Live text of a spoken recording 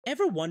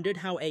Ever wondered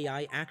how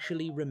AI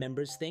actually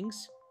remembers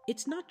things?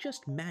 It's not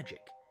just magic.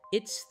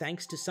 It's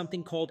thanks to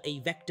something called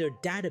a vector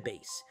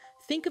database.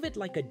 Think of it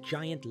like a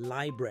giant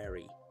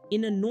library.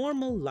 In a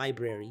normal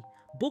library,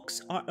 books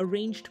are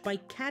arranged by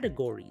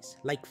categories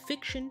like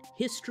fiction,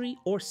 history,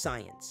 or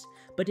science.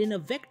 But in a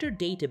vector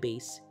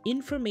database,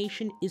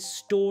 information is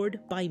stored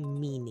by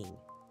meaning.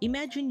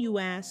 Imagine you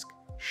ask,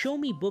 "Show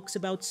me books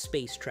about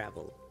space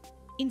travel."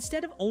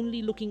 Instead of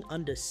only looking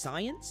under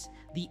science,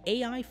 the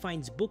AI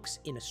finds books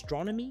in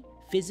astronomy,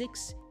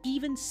 physics,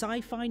 even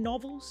sci-fi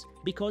novels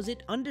because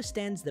it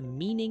understands the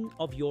meaning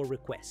of your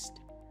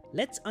request.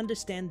 Let's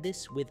understand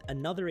this with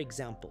another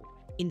example.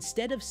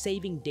 Instead of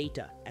saving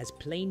data as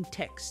plain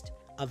text,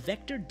 a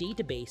vector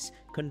database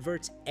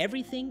converts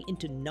everything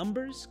into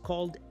numbers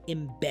called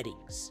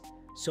embeddings.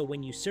 So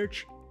when you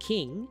search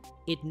king,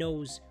 it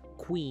knows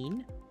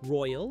queen,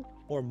 royal,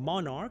 or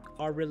monarch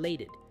are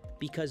related,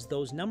 because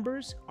those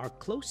numbers are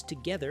close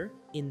together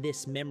in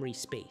this memory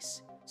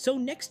space. So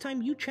next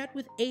time you chat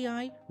with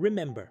AI,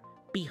 remember,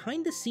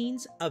 behind the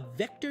scenes, a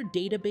vector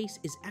database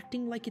is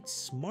acting like its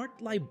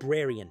smart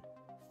librarian.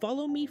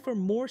 Follow me for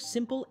more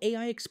simple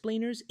AI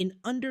explainers in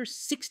under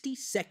 60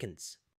 seconds.